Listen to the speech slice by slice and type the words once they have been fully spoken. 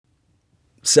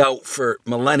So for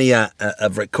millennia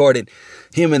of recorded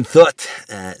human thought,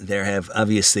 there have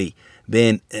obviously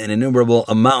been an innumerable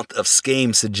amount of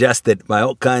schemes suggested by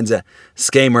all kinds of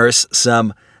schemers,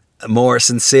 some more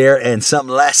sincere and some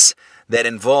less, that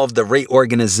involve the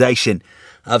reorganization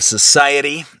of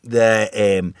society,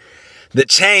 the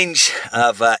change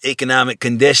of economic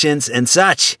conditions and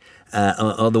such,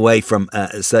 all the way from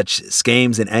such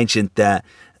schemes in ancient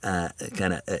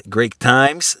Greek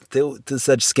times to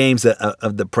such schemes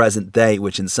of the present day,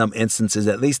 which in some instances,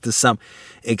 at least to some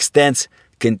extent,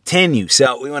 continue.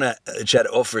 So we want to try to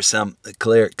offer some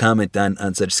clear comment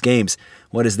on such schemes.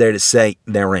 What is there to say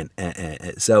therein?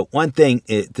 So one thing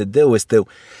to do is to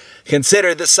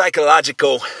consider the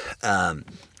psychological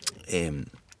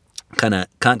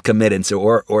concomitants,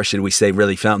 or should we say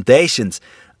really foundations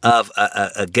of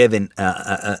a given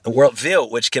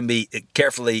worldview, which can be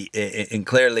carefully and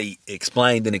clearly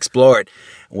explained and explored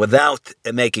without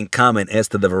making comment as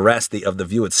to the veracity of the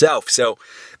view itself. So,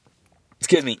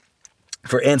 excuse me,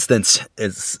 for instance,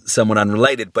 it's somewhat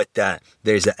unrelated, but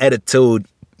there's an attitude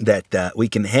that we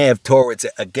can have towards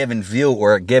a given view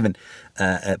or a given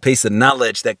piece of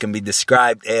knowledge that can be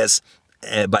described as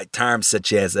by terms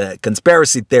such as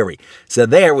conspiracy theory. So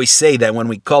there we say that when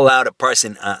we call out a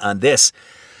person on this,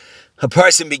 a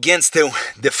person begins to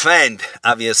defend,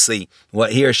 obviously,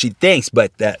 what he or she thinks,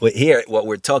 but here, what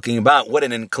we're talking about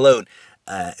wouldn't include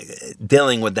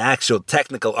dealing with the actual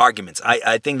technical arguments.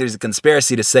 I think there's a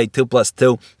conspiracy to say 2 plus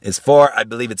 2 is 4. I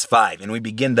believe it's 5. And we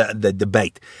begin the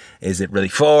debate. Is it really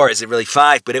 4? Is it really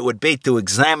 5? But it would be to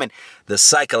examine the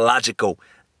psychological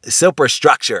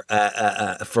superstructure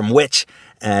from which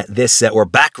this, or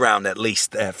background at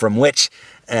least, from which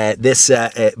this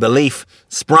belief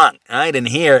sprung. Right? And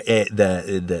here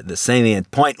the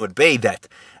salient point would be that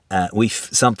we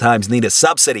sometimes need a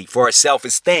subsidy for our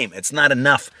self-esteem. It's not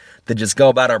enough to just go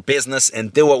about our business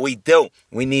and do what we do.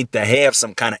 We need to have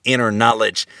some kind of inner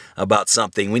knowledge about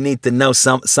something. We need to know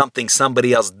something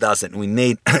somebody else doesn't. We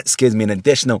need, an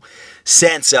additional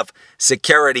sense of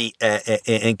security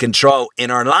and control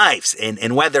in our lives.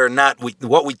 And whether or not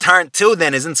what we turn to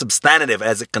then isn't substantive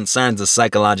as it concerns the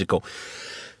psychological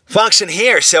function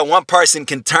here. So one person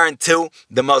can turn to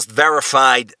the most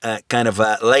verified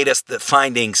latest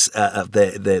findings of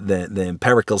the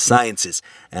empirical sciences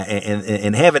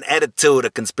and have an attitude,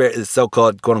 a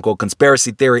so-called quote-unquote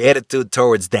conspiracy theory attitude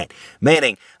towards that.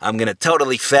 Meaning, I'm going to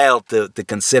totally fail to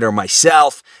consider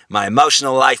myself, my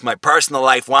emotional life, my personal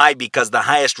life. Why? Because the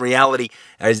highest reality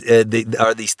are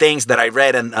these things that I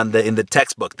read in the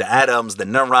textbook, the atoms, the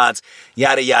neurons,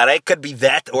 yada yada. It could be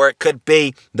that, or it could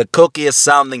be the kookiest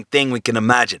sounding thing we can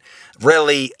imagine.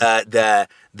 Really, the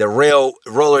real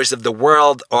rulers of the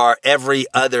world are every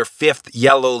other fifth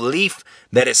yellow leaf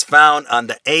that is found on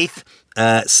the 8th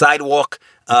sidewalk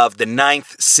of the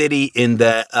 9th city in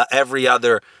the every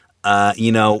other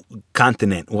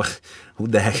continent. Who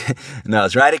the heck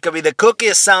knows, right? It could be the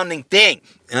cookiest sounding thing,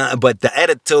 but the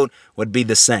attitude would be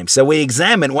the same. So we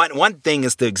examine, one thing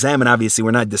is to examine, obviously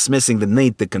we're not dismissing the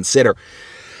need to consider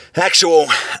actual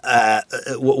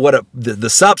the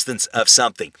substance of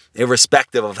something,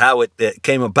 irrespective of how it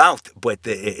came about. But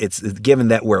it's given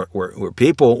that we're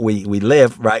people, we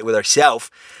live right with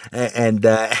ourselves, and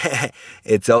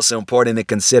it's also important to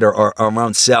consider our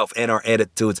own self and our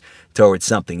attitudes towards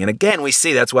something. And again, we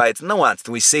see that's why it's nuanced.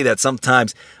 We see that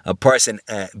sometimes a person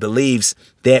believes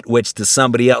that which to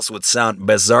somebody else would sound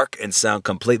berserk and sound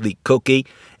completely kooky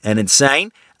and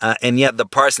insane. And yet the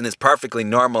person is perfectly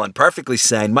normal and perfectly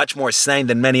sane, much more sane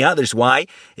than many others. Why?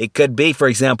 It could be, for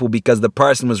example, because the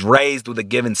person was raised with a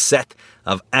given set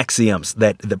of axioms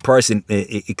that the person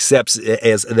accepts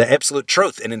as the absolute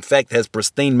truth, and in fact has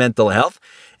pristine mental health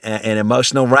and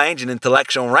emotional range and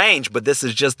intellectual range. But this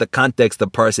is just the context the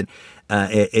person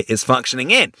is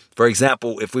functioning in. For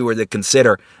example, if we were to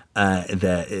consider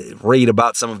read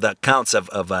about some of the accounts of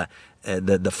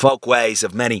the folk ways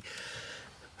of many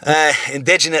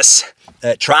indigenous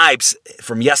tribes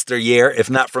from yesteryear, if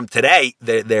not from today,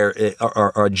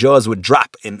 our jaws would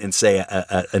drop in say,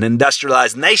 an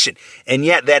industrialized nation. And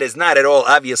yet that is not at all,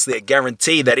 obviously, a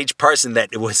guarantee that each person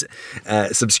that was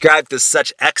subscribed to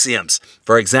such axioms,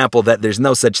 for example, that there's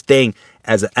no such thing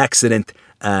as an accident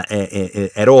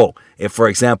at all. If, for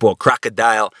example, a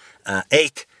crocodile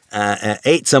ate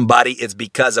somebody, it's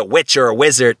because a witch or a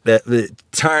wizard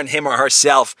turned him or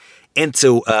herself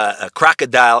into a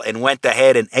crocodile and went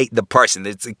ahead and ate the person.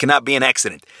 It cannot be an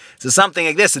accident. So something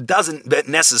like this, it doesn't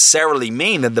necessarily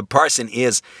mean that the person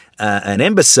is an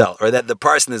imbecile or that the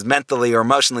person is mentally or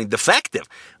emotionally defective.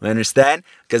 We understand?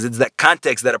 Because it's that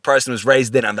context that a person was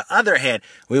raised in. On the other hand,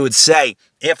 we would say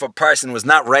if a person was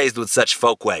not raised with such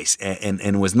folkways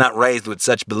and was not raised with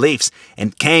such beliefs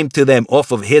and came to them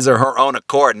off of his or her own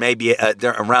accord, maybe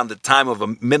around the time of a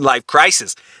midlife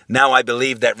crisis, now I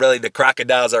believe that really the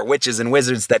crocodiles are witches and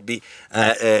wizards that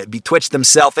betwitched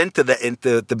themselves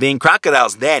into being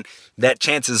crocodiles, then that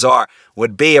chances are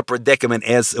would be a predicament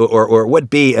or would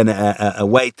be a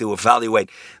way to evaluate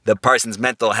the person's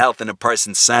mental health and a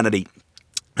person's sanity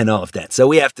and all of that. So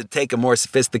we have to take a more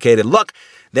sophisticated look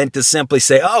than to simply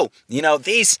say,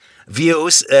 these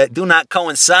views do not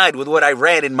coincide with what I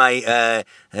read in my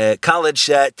college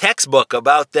textbook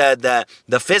about the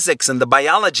physics and the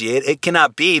biology. It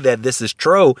cannot be that this is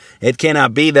true. It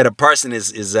cannot be that a person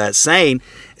is sane.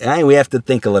 We have to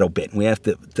think a little bit. We have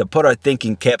to put our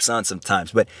thinking caps on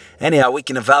sometimes. But anyhow, we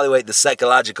can evaluate the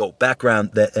psychological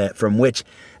background from which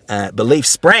beliefs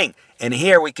spring. And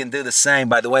here we can do the same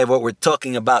by the way of what we're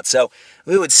talking about. So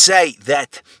we would say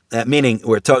that, meaning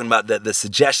we're talking about the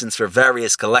suggestions for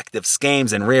various collective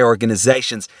schemes and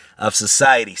reorganizations of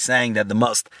society, saying that the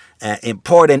most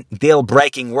important,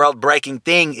 deal-breaking, world-breaking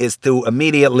thing is to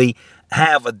immediately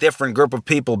have a different group of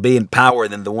people be in power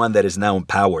than the one that is now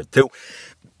empowered. To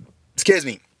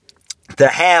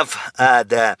have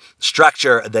the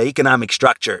structure, the economic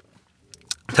structure,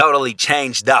 totally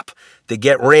changed up, to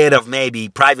get rid of maybe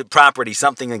private property,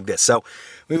 something like this. So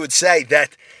we would say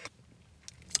that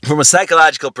from a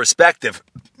psychological perspective,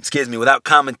 without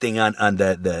commenting on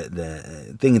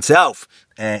the thing itself,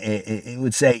 it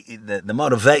would say the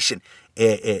motivation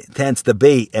it tends to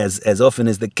be, as often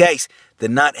is the case, to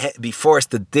not be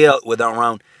forced to deal with our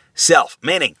own self.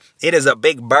 Meaning, it is a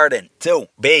big burden to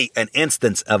be an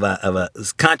instance of a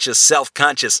conscious,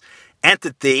 self-conscious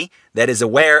entity that is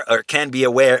aware or can be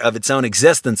aware of its own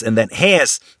existence and that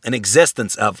has an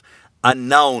existence of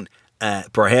unknown,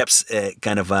 perhaps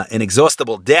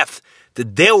inexhaustible depth to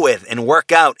deal with and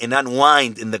work out and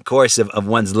unwind in the course of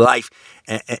one's life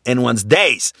and one's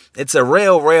days. It's a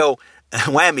real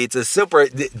whammy. It's a super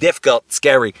difficult,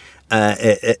 scary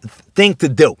thing to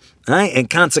do. Right? And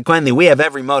consequently, we have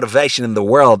every motivation in the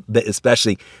world,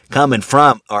 especially coming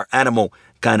from our animal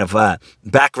kind of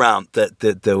background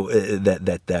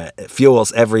that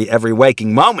fuels every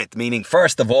waking moment. Meaning,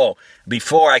 first of all,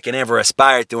 before I can ever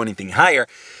aspire to anything higher,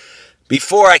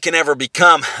 before I can ever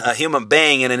become a human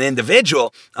being and an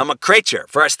individual, I'm a creature.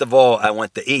 First of all, I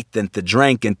want to eat and to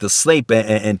drink and to sleep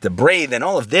and to breathe and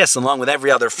all of this along with every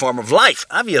other form of life,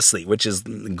 obviously, which is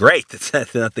great.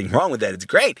 There's nothing wrong with that. It's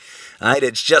great. Right?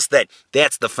 It's just that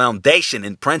that's the foundation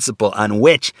and principle on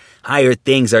which higher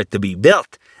things are to be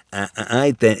built.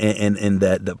 And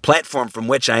the platform from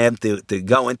which I am to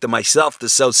go into myself, to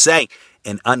so say,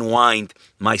 and unwind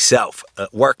myself,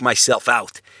 work myself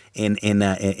out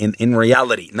in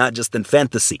reality, not just in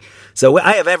fantasy. So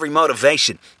I have every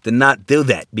motivation to not do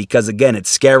that because, again, it's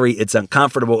scary, it's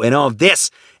uncomfortable, and all of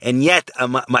this. And yet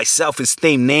my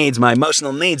self-esteem needs, my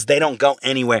emotional needs, they don't go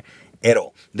anywhere at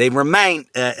all. They remain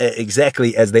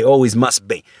exactly as they always must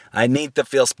be. I need to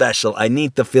feel special. I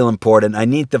need to feel important. I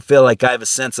need to feel like I have a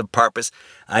sense of purpose.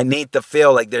 I need to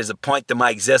feel like there's a point to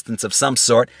my existence of some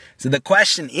sort. So the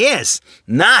question is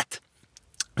not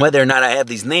whether or not I have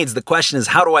these needs. The question is,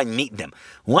 how do I meet them?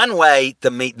 One way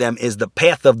to meet them is the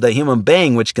path of the human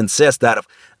being, which consists out of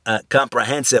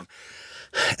comprehensive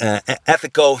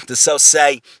ethical, to so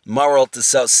say, moral, to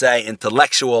so say,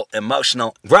 intellectual,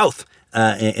 emotional growth.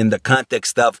 In the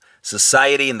context of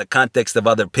society, in the context of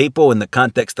other people, in the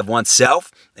context of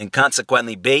oneself, and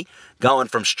consequently going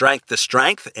from strength to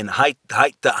strength and height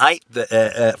to height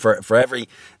for every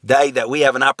day that we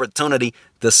have an opportunity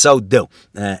to so do.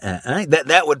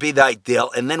 That would be the ideal.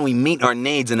 And then we meet our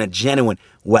needs in a genuine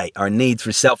way. Our needs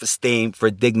for self-esteem,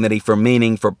 for dignity, for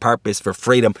meaning, for purpose, for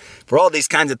freedom, for all these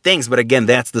kinds of things. But again,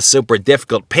 that's the super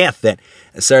difficult path that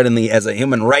certainly as a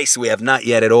human race we have not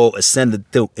yet at all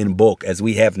ascended to in bulk, as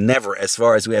we have never, as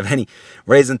far as we have any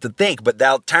reason to think. But the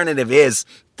alternative is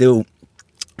to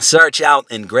search out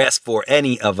and grasp for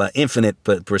any of an infinite,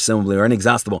 but presumably, or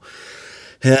inexhaustible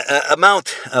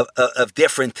amount of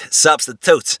different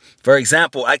substitutes. For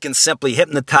example, I can simply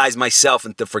hypnotize myself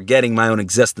into forgetting my own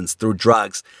existence through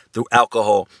drugs, through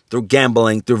alcohol, through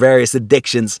gambling, through various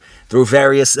addictions, through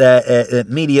various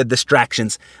media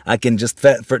distractions. I can just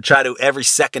try to every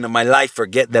second of my life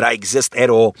forget that I exist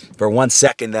at all. For 1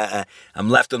 second, I'm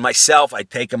left with myself. I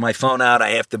take my phone out. I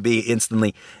have to be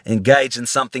instantly engaged in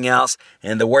something else.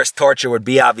 And the worst torture would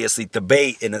be obviously to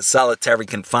be in a solitary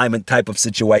confinement type of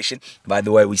situation. By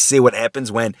the way, we see what happens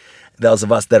when Those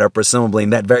of us that are presumably in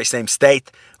that very same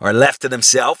state are left to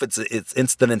themselves. It's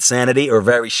instant insanity or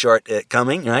very short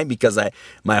coming, right? Because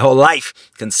my whole life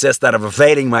consists out of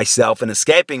evading myself and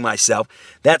escaping myself.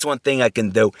 That's one thing I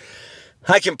can do.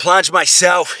 I can plunge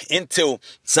myself into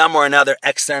some or another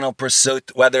external pursuit,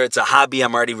 whether it's a hobby.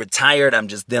 I'm already retired. I'm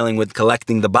just dealing with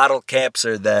collecting the bottle caps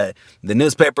or the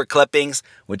newspaper clippings,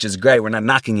 which is great. We're not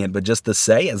knocking it, but just to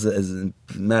say, as a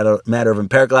matter of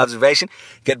empirical observation,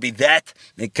 it could be that.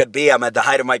 It could be I'm at the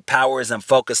height of my powers. I'm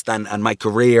focused on my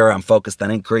career. I'm focused on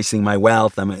increasing my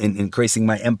wealth. I'm increasing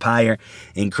my empire,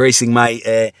 increasing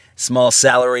my small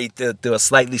salary to a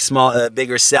slightly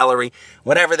bigger salary,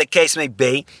 whatever the case may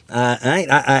be.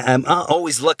 I'm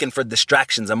always looking for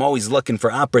distractions. I'm always looking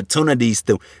for opportunities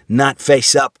to not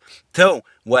face up to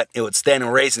what it would stand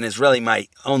and reason is really my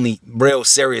only real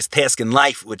serious task in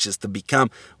life, which is to become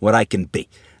what I can be.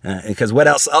 Because what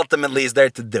else ultimately is there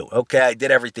to do? Okay, I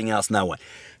did everything else, now what?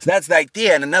 So that's the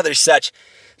idea. And another such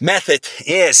method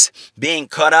is being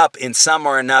caught up in some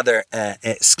or another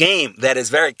scheme that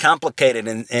is very complicated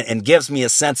and gives me a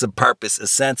sense of purpose, a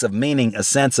sense of meaning, a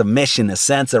sense of mission, a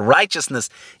sense of righteousness,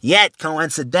 yet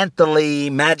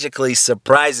coincidentally, magically,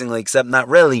 surprisingly, except not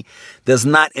really, does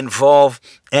not involve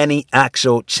any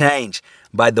actual change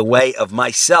by the way of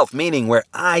myself, meaning where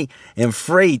I am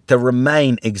free to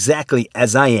remain exactly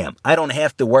as I am. I don't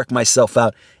have to work myself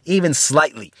out even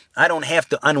slightly. I don't have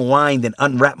to unwind and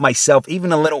unwrap myself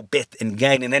even a little bit and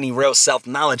gain in any real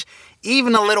self-knowledge.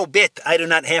 Even a little bit. I do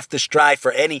not have to strive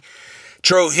for any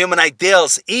true human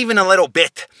ideals, even a little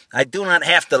bit. I do not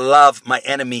have to love my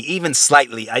enemy, even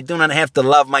slightly. I do not have to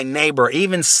love my neighbor,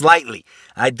 even slightly.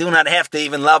 I do not have to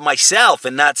even love myself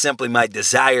and not simply my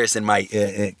desires and my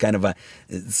kind of a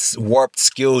warped,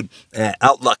 skewed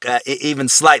outlook, even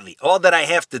slightly. All that I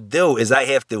have to do is I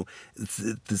have to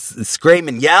scream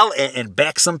and yell and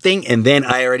back something, and then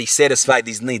I already satisfy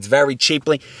these needs very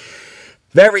cheaply,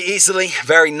 very easily,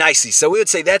 very nicely. So we would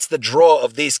say that's the draw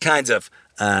of these kinds of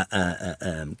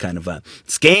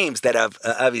schemes that have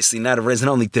obviously not arisen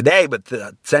only today, but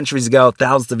centuries ago,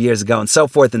 thousands of years ago, and so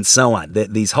forth and so on.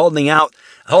 These holding out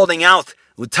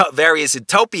with various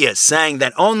utopias, saying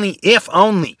that if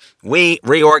only we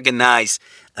reorganize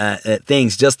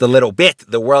things just a little bit,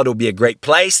 the world will be a great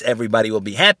place. Everybody will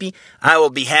be happy. I will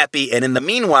be happy. And in the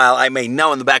meanwhile, I may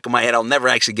know in the back of my head I'll never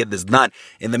actually get this done.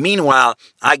 In the meanwhile,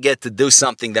 I get to do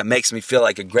something that makes me feel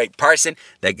like a great person,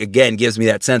 that again gives me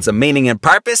that sense of meaning and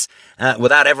purpose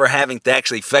without ever having to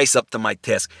actually face up to my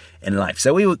task in life.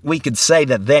 So we could say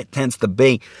that tends to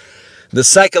be the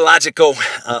psychological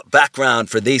background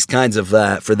for these kinds of,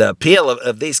 for the appeal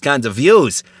of these kinds of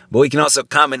views. But we can also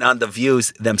comment on the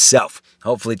views themselves,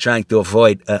 hopefully trying to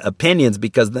avoid opinions,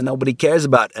 because then nobody cares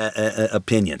about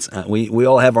opinions. We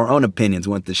all have our own opinions.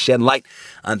 We want to shed light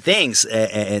on things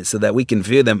so that we can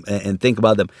view them and think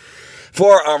about them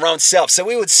for our own self. So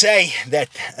we would say that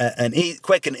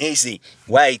quick and easy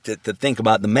way to think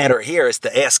about the matter here is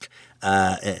to ask,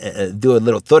 do a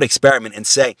little thought experiment and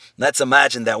say, let's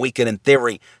imagine that we could, in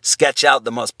theory, sketch out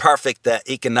the most perfect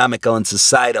economical and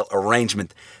societal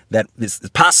arrangement that is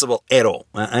possible at all.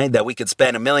 That we could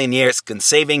spend 1,000,000 years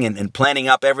conceiving and planning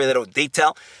up every little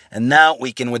detail, and now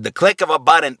we can, with the click of a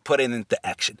button, put it into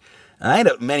action.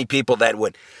 Many people that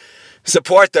would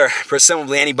support, or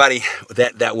presumably anybody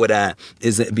that would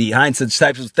is behind such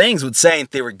types of things would say in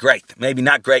theory, great. Maybe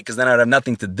not great, because then I'd have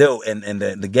nothing to do and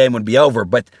the game would be over.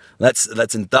 But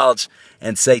let's indulge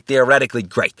and say theoretically,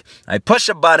 great. I push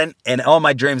a button and all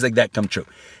my dreams like that come true.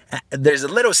 There's a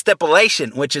little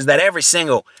stipulation, which is that every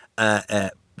single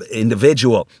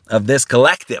individual of this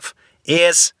collective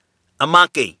is a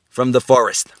monkey from the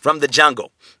forest, from the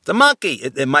jungle. It's a monkey.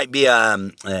 It might be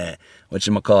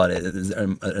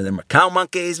whatchamacallit, cow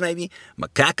monkeys, maybe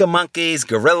macaca monkeys,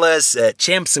 gorillas,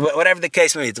 chimps, whatever the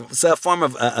case may be. It's a form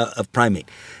of primate,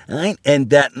 right? And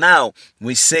that now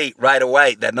we see right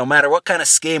away that no matter what kind of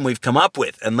scheme we've come up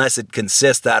with, unless it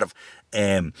consists out of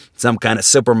some kind of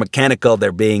super mechanical,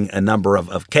 there being a number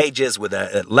of cages with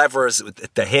levers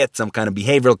to hit, some kind of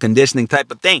behavioral conditioning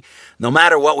type of thing. No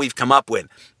matter what we've come up with,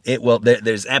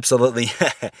 there's absolutely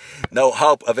no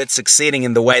hope of it succeeding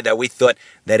in the way that we thought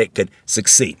that it could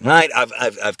succeed. Right?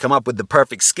 I've come up with the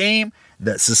perfect scheme.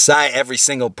 The society, every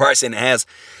single person has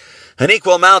an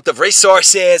equal amount of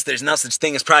resources. There's no such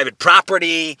thing as private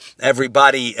property.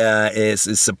 Everybody is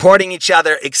supporting each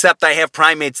other, except I have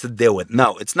primates to deal with.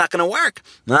 No, it's not going to work,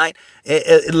 right?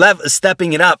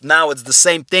 Stepping it up, now it's the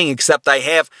same thing, except I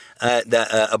have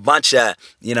a bunch of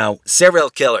serial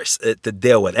killers to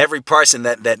deal with. Every person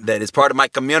that is part of my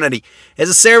community is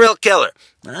a serial killer.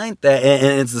 Right?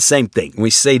 And it's the same thing.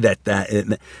 We say that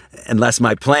unless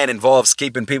my plan involves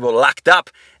keeping people locked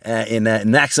up in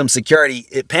maximum security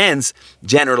pens,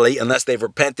 generally, unless they've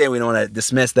repented, we don't want to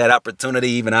dismiss that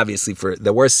opportunity, even obviously for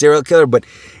the worst serial killer, but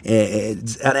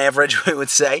on average, we would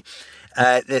say,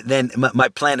 then my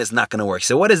plan is not going to work.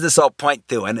 So what does this all point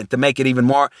to? And to make it even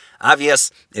more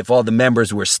obvious, if all the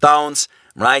members were stones,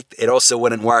 right, it also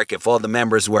wouldn't work. If all the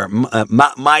members were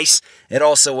mice, it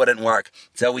also wouldn't work.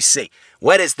 So we see.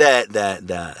 What is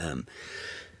the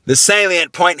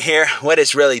salient point here? What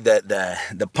is really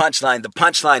the punchline? The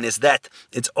punchline is that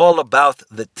it's all about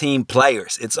the team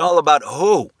players. It's all about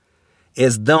who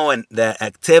is doing the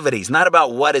activities, not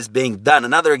about what is being done.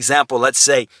 Another example, let's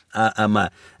say I'm a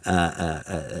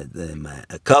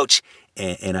coach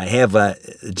and I have a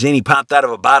genie popped out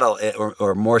of a bottle,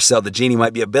 or more so, the genie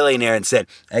might be a billionaire and said,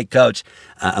 "Hey, coach,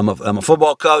 I'm a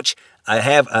football coach. I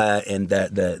have," and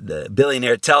the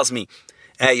billionaire tells me,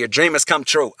 "Your dream has come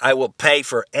true. I will pay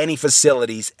for any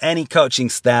facilities, any coaching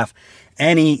staff,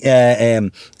 any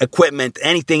equipment,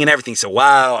 anything and everything." So,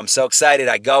 wow, I'm so excited.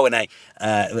 I go and I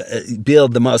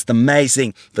build the most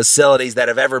amazing facilities that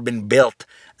have ever been built.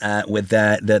 With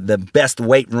the best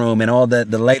weight room and all the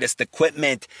latest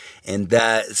equipment, and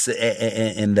for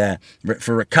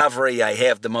recovery, I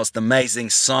have the most amazing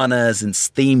saunas and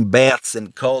steam baths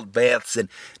and cold baths and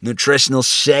nutritional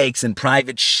shakes and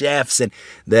private chefs and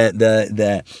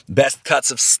the best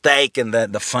cuts of steak and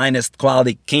the finest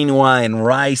quality quinoa and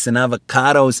rice and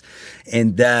avocados,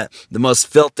 and the most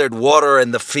filtered water in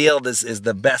the field is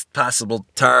the best possible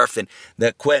turf, and the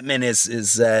equipment is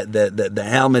the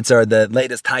helmets are the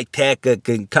latest high-tech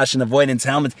concussion avoidance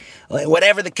helmets.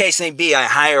 Whatever the case may be, I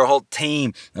hire a whole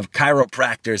team of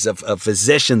chiropractors, of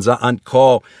physicians on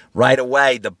call right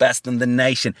away, the best in the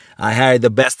nation. I hire the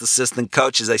best assistant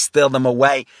coaches. I steal them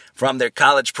away from their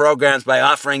college programs by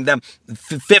offering them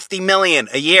 $50 million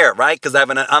a year, right? Because I have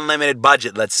an unlimited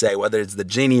budget, let's say, whether it's the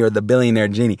genie or the billionaire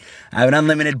genie. I have an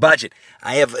unlimited budget.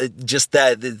 I have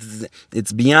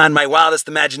it's beyond my wildest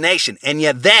imagination. And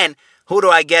yet then, who do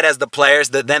I get as the players?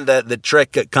 Then the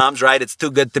trick comes, right? It's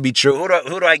too good to be true.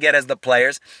 Who do I get as the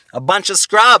players? A bunch of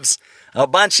scrubs. A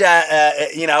bunch of,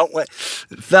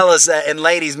 fellas and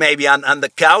ladies maybe on the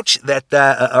couch that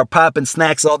are popping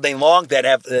snacks all day long, that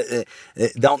have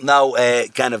don't know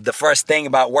kind of the first thing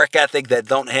about work ethic, that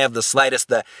don't have the slightest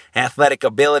dose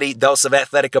of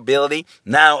athletic ability.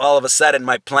 Now, all of a sudden,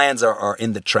 my plans are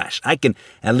in the trash. I can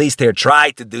at least here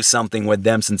try to do something with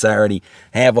them since I already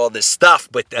have all this stuff,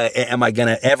 but am I going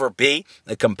to ever be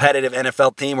a competitive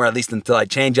NFL team, or at least until I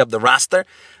change up the roster?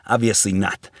 Obviously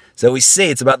not. So we see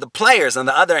it's about the players, on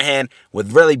the other hand,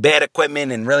 with really bad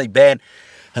equipment and really bad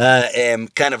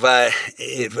kind of a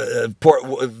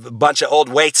bunch of old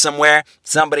weights somewhere.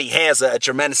 Somebody has a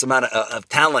tremendous amount of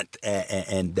talent,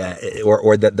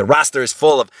 or the roster is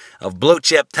full of blue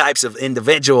chip types of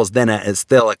individuals. Then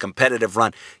still a competitive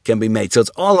run can be made. So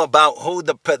it's all about who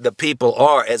the people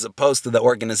are as opposed to the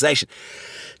organization.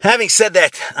 Having said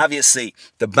that, obviously,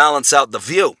 to balance out the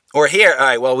view, or here, all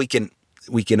right, well, we can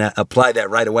apply that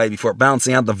right away before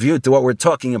balancing out the view to what we're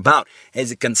talking about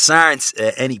as it concerns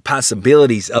any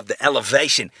possibilities of the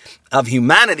elevation of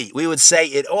humanity. We would say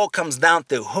it all comes down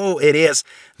to who it is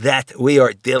that we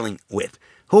are dealing with.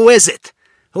 Who is it?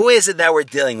 Who is it that we're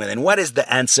dealing with? And what is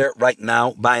the answer right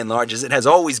now, by and large, as it has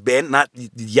always been, not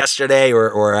yesterday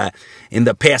or in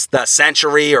the past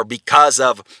century, or because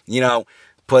of,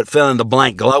 fill in the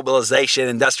blank, globalization,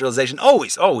 industrialization.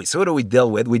 Always. Who do we deal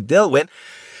with? We deal with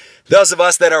those of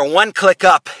us that are one click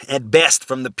up at best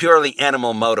from the purely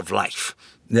animal mode of life.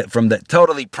 From the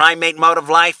totally primate mode of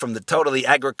life, from the totally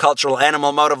agricultural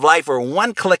animal mode of life, we're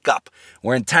one click up.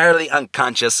 We're entirely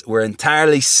unconscious. We're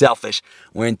entirely selfish.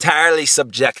 We're entirely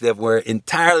subjective. We're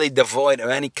entirely devoid of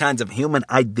any kinds of human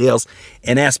ideals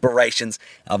and aspirations,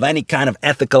 of any kind of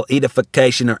ethical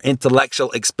edification or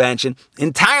intellectual expansion,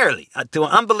 entirely, to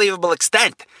an unbelievable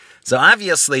extent. So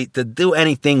obviously, to do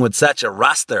anything with such a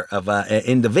roster of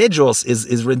individuals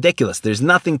is ridiculous. There's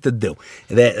nothing to do.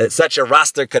 Such a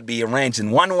roster could be arranged in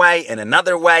one way, in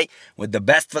another way, with the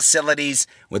best facilities,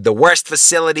 with the worst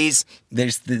facilities.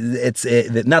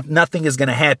 Nothing is going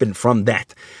to happen from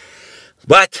that.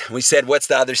 But we said, what's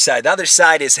the other side? The other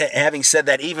side is, having said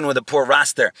that, even with a poor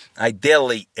roster,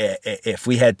 ideally, if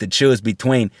we had to choose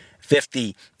between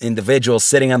 50 individuals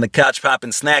sitting on the couch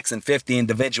popping snacks and 50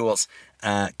 individuals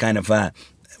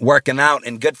working out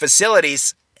in good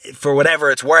facilities, for whatever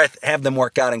it's worth, have them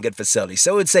work out in good facilities.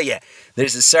 So we would say,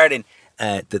 there's a certain,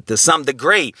 to some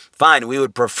degree, fine, we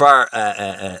would prefer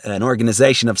an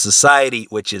organization of society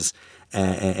which is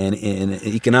and an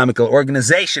economical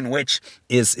organization which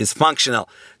is functional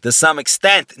to some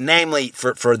extent, namely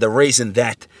for the reason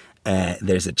that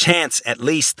there's a chance at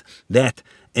least that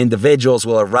individuals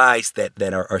will arise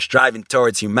that are striving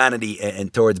towards humanity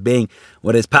and towards being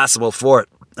what is possible for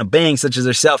a being such as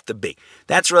herself to be.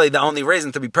 That's really the only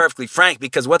reason, to be perfectly frank,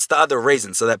 because what's the other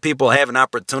reason? So that people have an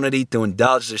opportunity to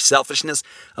indulge their selfishness.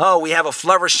 Oh, we have a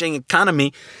flourishing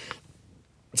economy,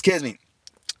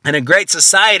 and a great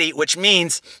society, which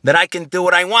means that I can do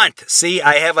what I want. See,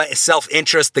 I have a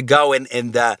self-interest to go and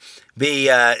be,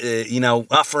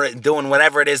 doing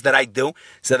whatever it is that I do,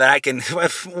 so that I can,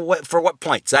 for what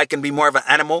point? So I can be more of an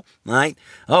animal, right?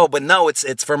 Oh, but no,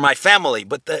 it's for my family.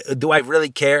 But do I really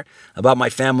care about my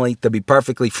family, to be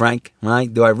perfectly frank,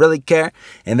 right? Do I really care?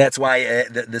 And that's why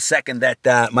the second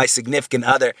that my significant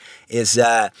other is,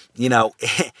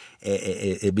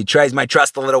 it betrays my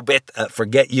trust a little bit,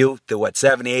 forget you, to what,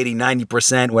 70, 80,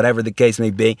 90%, whatever the case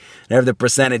may be, whatever the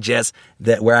percentage is,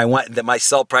 that where I want that my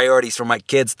sole priorities for my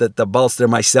kids to bolster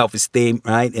my self-esteem,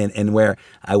 right? And where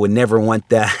I would never want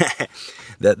them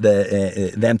to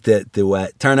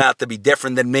turn out to be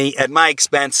different than me at my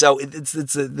expense. So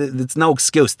it's no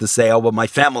excuse to say, oh, but my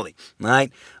family,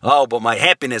 right? Oh, but my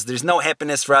happiness. There's no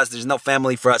happiness for us. There's no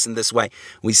family for us in this way.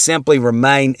 We simply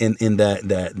remain in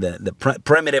the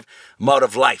primitive mode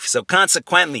of life. So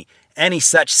consequently, any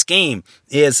such scheme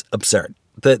is absurd.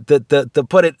 To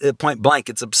put it point blank,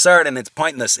 it's absurd and it's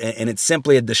pointless, and it's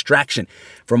simply a distraction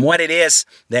from what it is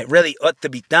that really ought to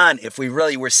be done if we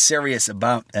really were serious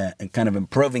about kind of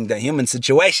improving the human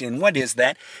situation. And what is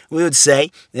that? We would say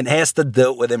it has to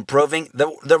do with improving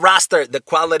the roster, the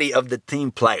quality of the team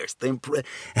players,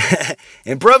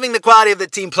 improving the quality of the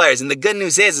team players. And the good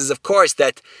news is of course,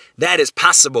 that is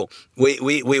possible.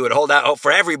 We would hold out hope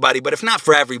for everybody, but if not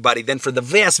for everybody, then for the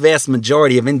vast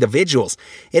majority of individuals,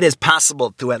 it is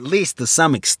possible to at least to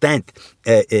some extent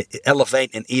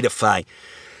elevate and edify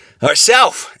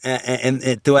ourselves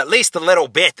and to at least a little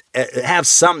bit have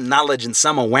some knowledge and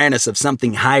some awareness of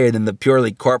something higher than the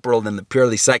purely corporal, than the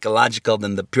purely psychological,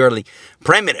 than the purely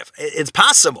primitive. It's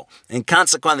possible, and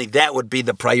consequently that would be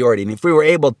the priority. And if we were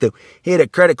able to hit a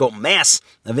critical mass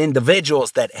of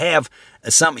individuals that have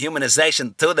some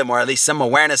humanization to them, or at least some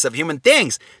awareness of human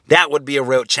things, that would be a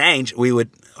real change, we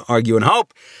would argue and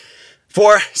hope,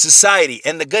 for society.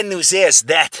 And the good news is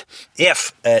that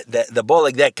if the ball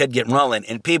like that could get rolling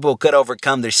and people could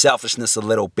overcome their selfishness a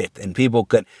little bit, and people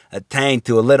could attain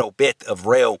to a little bit of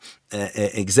real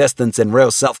existence and real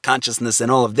self-consciousness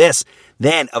and all of this,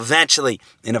 then eventually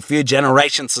in a few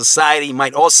generations society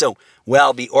might also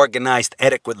well be organized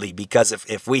adequately. Because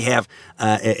if we have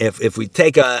if we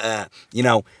take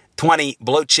 20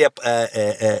 blue chip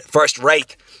first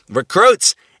rate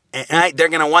recruits, and they're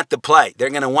going to want to play. They're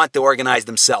going to want to organize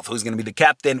themselves. Who's going to be the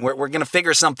captain? We're going to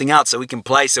figure something out so we can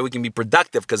play, so we can be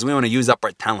productive, because we want to use up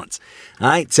our talents. All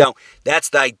right? So that's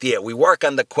the idea. We work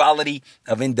on the quality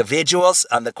of individuals,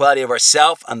 on the quality of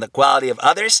ourselves, on the quality of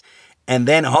others, and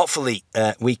then hopefully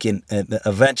we can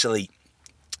eventually,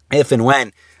 if and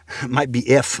when, might be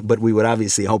if, but we would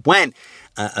obviously hope when,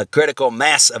 a critical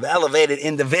mass of elevated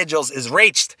individuals is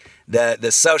reached, the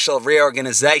social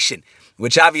reorganization,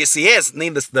 which obviously is,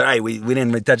 needless to say, we didn't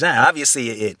really touch that.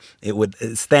 Obviously, it would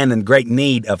stand in great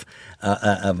need of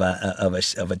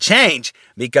a change,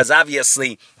 because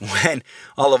obviously, when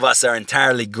all of us are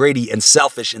entirely greedy and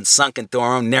selfish and sunk into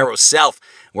our own narrow self,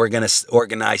 we're going to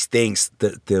organize things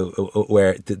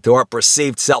to our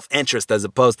perceived self-interest, as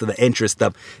opposed to the interest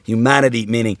of humanity,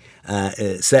 meaning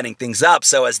setting things up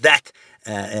so as that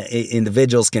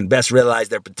individuals can best realize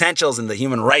their potentials, and the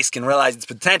human race can realize its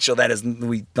potential. That is,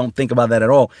 we don't think about that at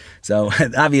all. So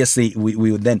obviously,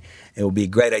 we would then, it would be a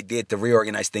great idea to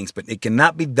reorganize things, but it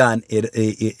cannot be done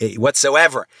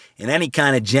whatsoever in any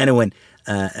kind of genuine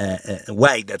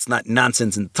way. That's not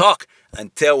nonsense and talk,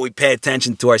 until we pay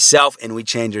attention to ourselves and we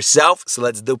change ourselves. So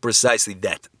let's do precisely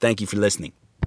that. Thank you for listening.